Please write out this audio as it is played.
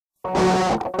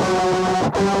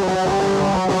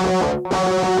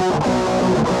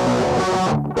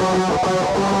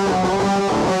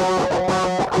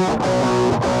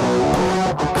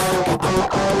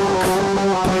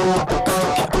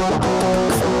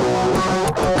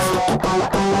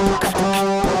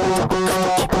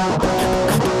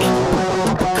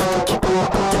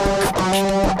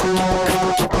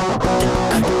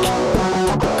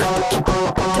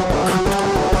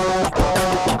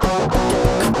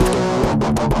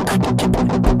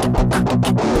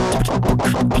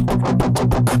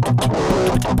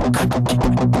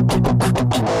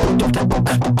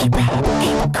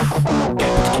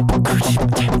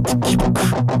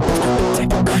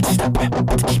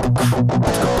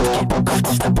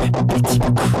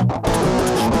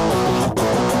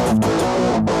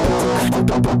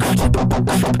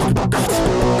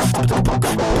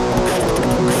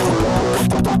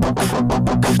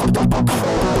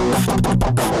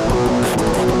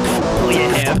Pull your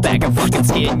hair back and fucking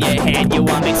skin your hand. You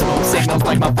want make smoke signals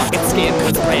like my fucking skin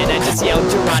was red. I just yelled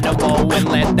Geronimo and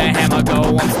let the hammer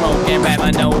go. I'm smoking red,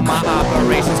 I know my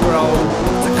operations grow.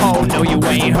 Oh no, you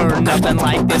ain't heard nothing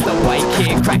like this. The white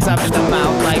kid cracks up in the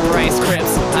mouth like Rice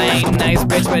Crips. I ain't nice,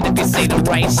 bitch, but if you say the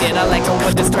right shit, I like it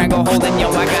with the stranglehold and yo,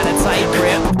 I got a tight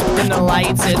grip. In the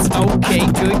lights, it's okay,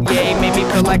 good, yay. Made me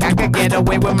feel like I could get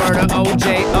away with murder. OJ,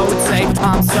 would say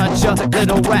I'm such a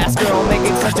little rascal,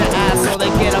 making such an asshole. They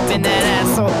get up in that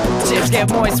asshole. Chicks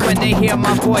get moist when they hear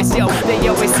my voice, yo. They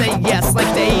always say yes,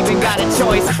 like they even got a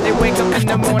choice. They wake up in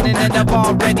the morning and I've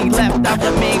already left. I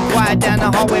remain quiet down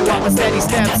the hallway while a steady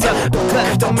steps up.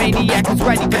 Kleptomaniac who's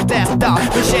ready for theft off.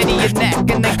 Machete your neck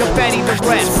and then confetti the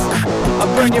rest. I'll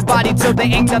burn your body till there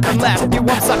ain't nothing left. You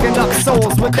I'm sucking up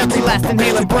souls with every last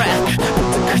inhaling breath.